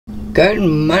Good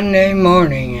Monday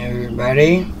morning,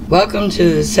 everybody. Welcome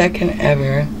to the second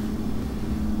ever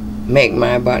Make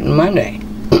My Button Monday,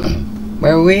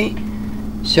 where we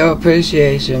show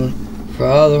appreciation for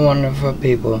all the wonderful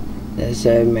people that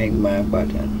said make my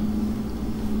button.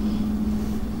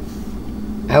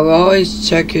 I will always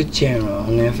check your channel,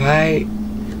 and if I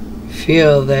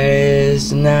feel that it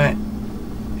is not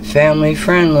family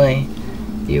friendly,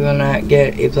 you will not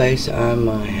get a place on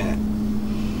my hat.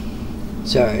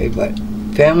 Sorry, but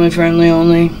family friendly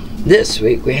only. This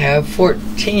week we have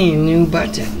 14 new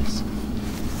buttons.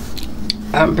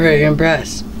 I'm pretty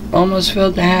impressed. Almost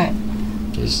filled the hat.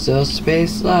 There's still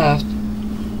space left.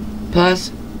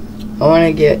 Plus, I want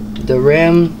to get the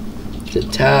rim, the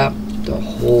top, the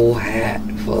whole hat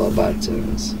full of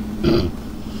buttons.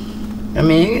 I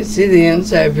mean, you can see the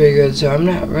inside pretty good, so I'm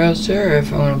not real sure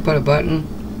if I want to put a button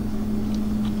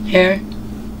here,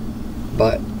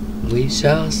 but we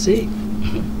shall see.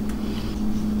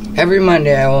 Every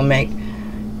Monday I will make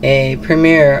a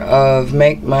premiere of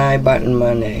Make My Button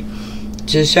Monday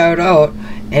to shout out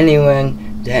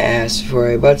anyone that asks for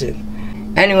a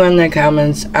button. Anyone that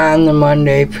comments on the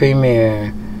Monday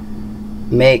premiere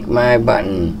Make My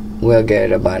Button will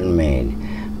get a button made.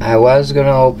 I was going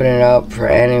to open it up for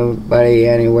anybody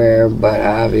anywhere, but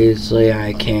obviously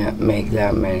I can't make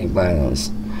that many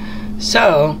buttons.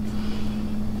 So,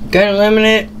 gonna limit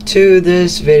it to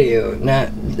this video, not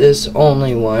this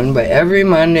only one, but every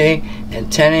Monday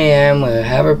at 10 a.m. we'll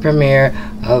have a premiere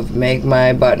of Make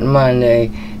My Button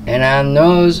Monday, and on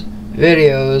those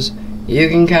videos you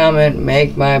can comment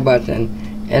Make My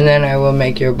Button, and then I will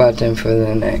make your button for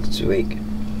the next week.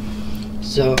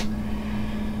 So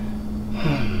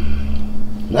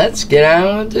let's get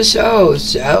on with the show,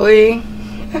 shall we?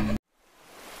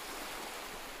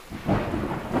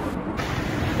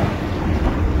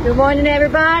 Good morning,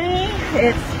 everybody.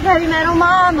 It's Heavy Metal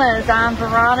Mamas. I'm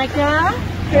Veronica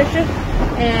Bishop,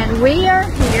 and we are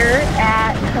here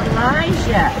at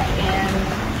Elijah.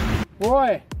 And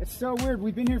boy, it's so weird.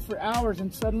 We've been here for hours,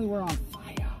 and suddenly we're on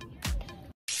fire.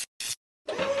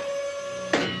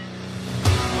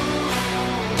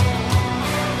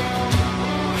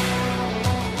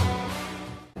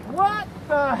 What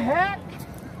the heck?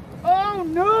 Oh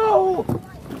no!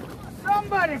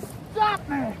 Somebody stop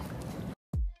me!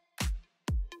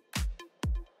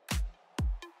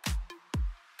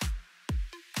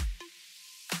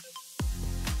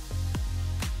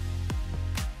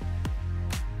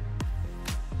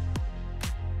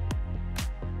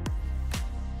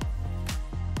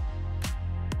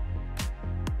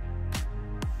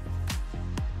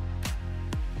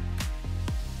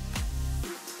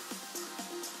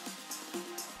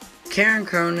 Karen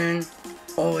Cronin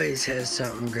always has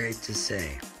something great to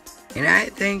say. And I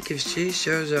think if she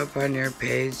shows up on your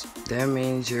page, that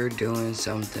means you're doing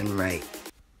something right.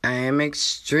 I am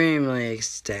extremely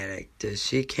ecstatic that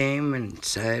she came and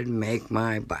said, make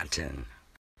my button.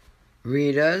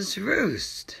 Rita's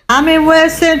Roost. I'm in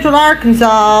West Central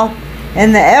Arkansas,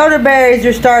 and the elderberries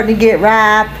are starting to get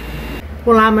ripe.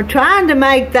 Well, I'm trying to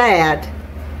make that.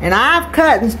 And I've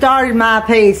cut and started my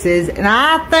pieces, and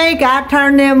I think I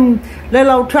turned them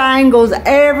little triangles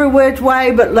every which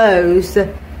way but loose.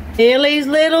 Lily's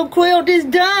little quilt is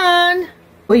done.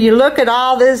 Will you look at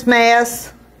all this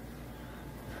mess?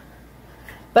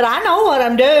 But I know what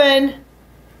I'm doing.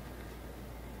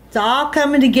 It's all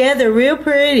coming together real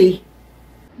pretty.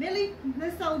 Millie,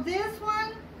 let's sew this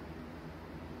one.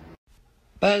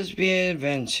 Busby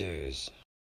Adventures.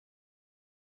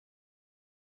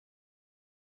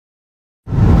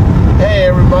 Hey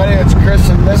everybody, it's Chris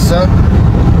and Nissa,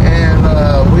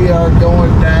 and we are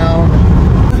going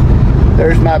down.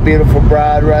 There's my beautiful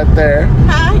bride right there.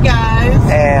 Hi guys.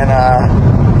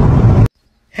 And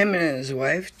him and his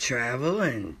wife travel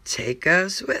and take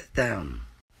us with them.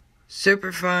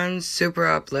 Super fun, super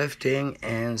uplifting,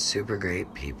 and super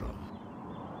great people.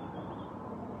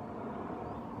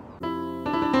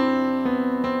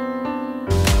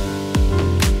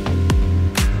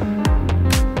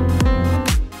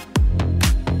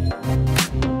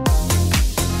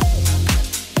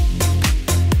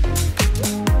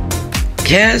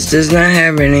 Cass does not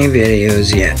have any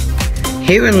videos yet.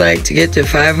 He would like to get to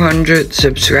 500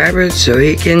 subscribers so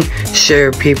he can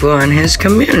share people on his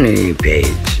community page.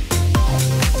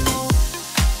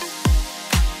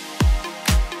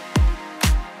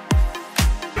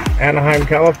 Anaheim,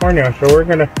 California. So we're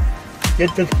gonna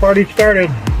get this party started.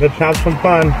 Let's have some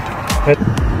fun.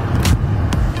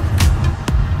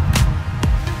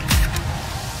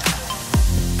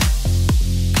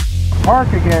 Park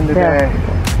again today.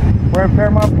 We're at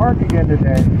Fairmont Park again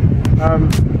today.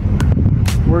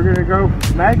 we're gonna go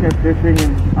magnet fishing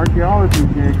and archaeology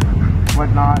gigs,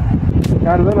 whatnot.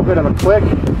 Got a little bit of a click.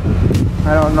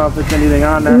 I don't know if there's anything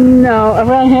on there. No,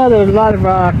 around here there's a lot of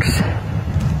rocks.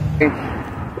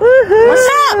 What's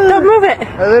up? Don't move it.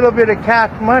 A little bit of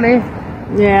cash money.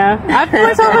 Yeah, I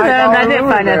was over there and I didn't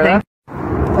find anything.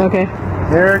 Okay.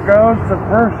 There goes the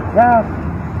first cast.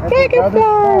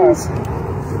 Dragonflies.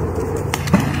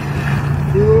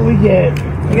 See what we get.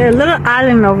 We got a little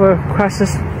island over across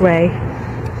this way.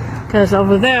 Because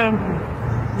over there,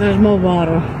 there's more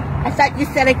water. I thought you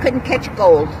said I couldn't catch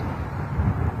gold.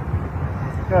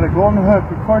 Got a golden hook.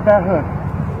 Record that hook.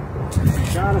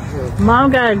 Got a hook.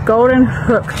 Mom got a golden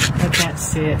hook. I can't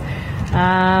see it.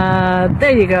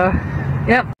 There you go.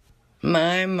 Yep.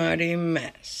 My muddy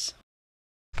mess.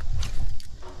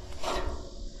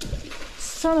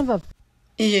 Son of a...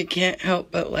 You can't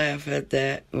help but laugh at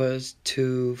that. Was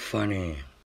too funny.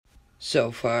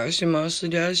 So far, she mostly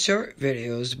does short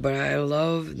videos, but I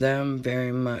love them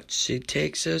very much. She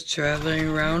takes us traveling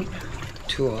around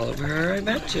to all of her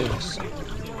adventures.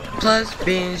 Plus,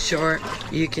 being short,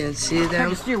 you can see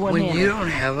them when you don't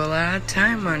have a lot of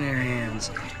time on your hands.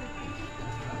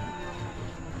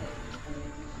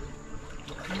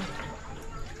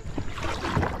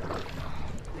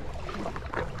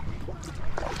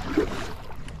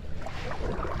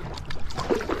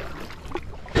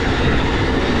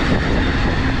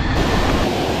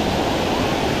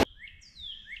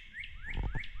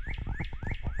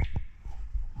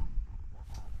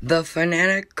 The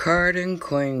Fanatic Card and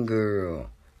Coin Guru.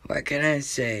 What can I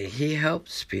say? He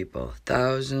helps people,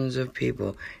 thousands of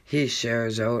people he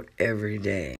shares out every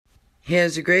day. He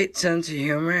has a great sense of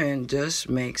humor and just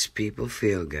makes people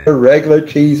feel good. Regular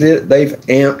Cheez-It, they've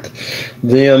amped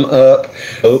them up.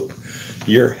 Hope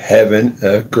you're having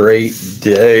a great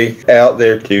day out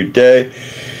there today.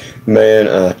 Man,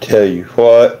 I tell you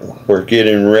what, we're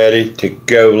getting ready to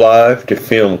go live to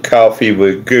film Coffee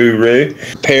with Guru.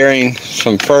 Preparing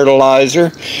some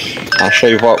fertilizer. I'll show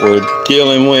you what we're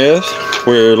dealing with.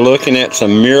 We're looking at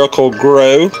some Miracle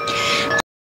Grow.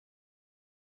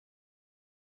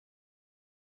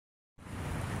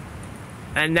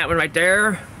 And that one right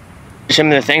there.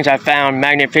 Some of the things I found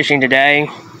magnet fishing today.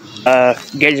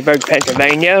 Gettysburg,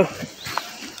 Pennsylvania.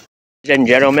 Ladies and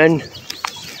gentlemen.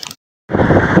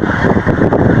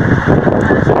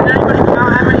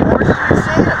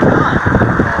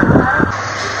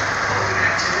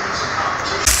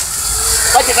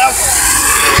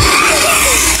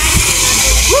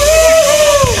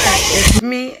 It's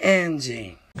me,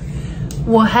 Angie.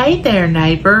 Well, hey there,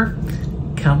 neighbor.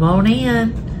 Come on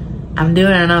in. I'm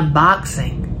doing an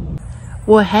unboxing.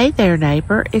 Well, hey there,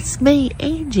 neighbor. It's me,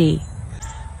 Angie.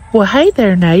 Well, hey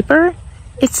there, neighbor.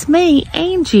 It's me,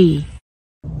 Angie.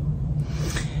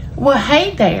 Well,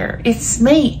 hey there. It's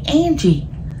me, Angie.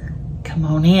 Come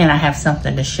on in. I have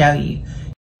something to show you.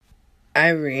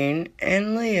 Irene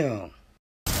and Leo.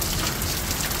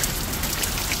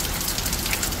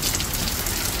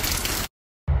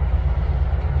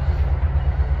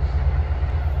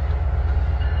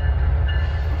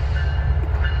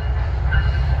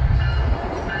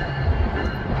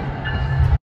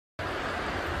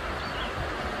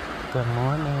 Good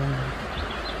morning.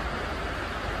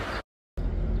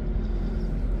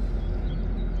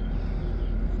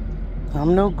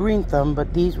 I'm no green thumb,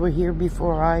 but these were here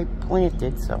before I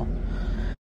planted, so.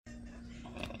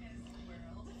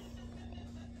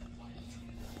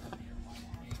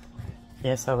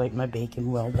 Yes, I like my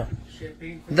bacon well done.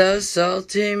 The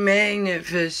Salty Magnet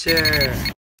Fisher.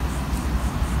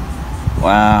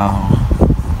 Wow.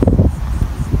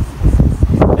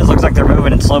 It looks like they're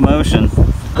moving in slow motion.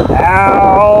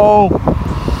 Ow!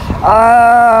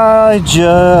 I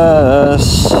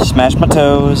just smashed my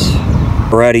toes.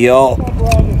 Alrighty, y'all.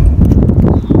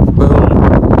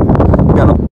 Boom. Got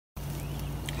a...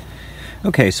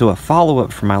 Okay, so a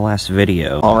follow-up from my last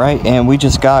video. Alright, and we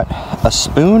just got a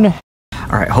spoon.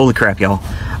 Alright, holy crap, y'all.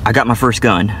 I got my first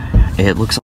gun. It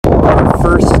looks like our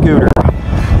first scooter.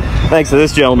 Thanks to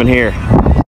this gentleman here.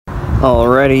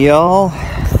 Alrighty, y'all.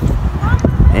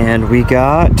 And we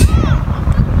got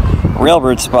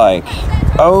railbird spike.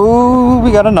 Oh,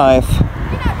 we got a knife.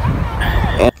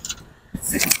 And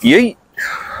yeet.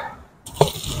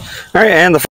 All right,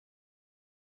 and the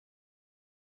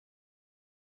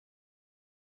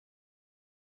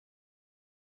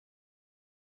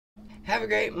Have a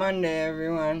great Monday,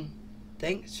 everyone.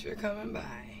 Thanks for coming by.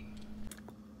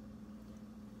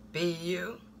 Be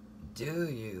you, do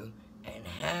you, and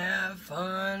have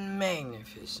fun magnet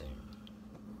fishing.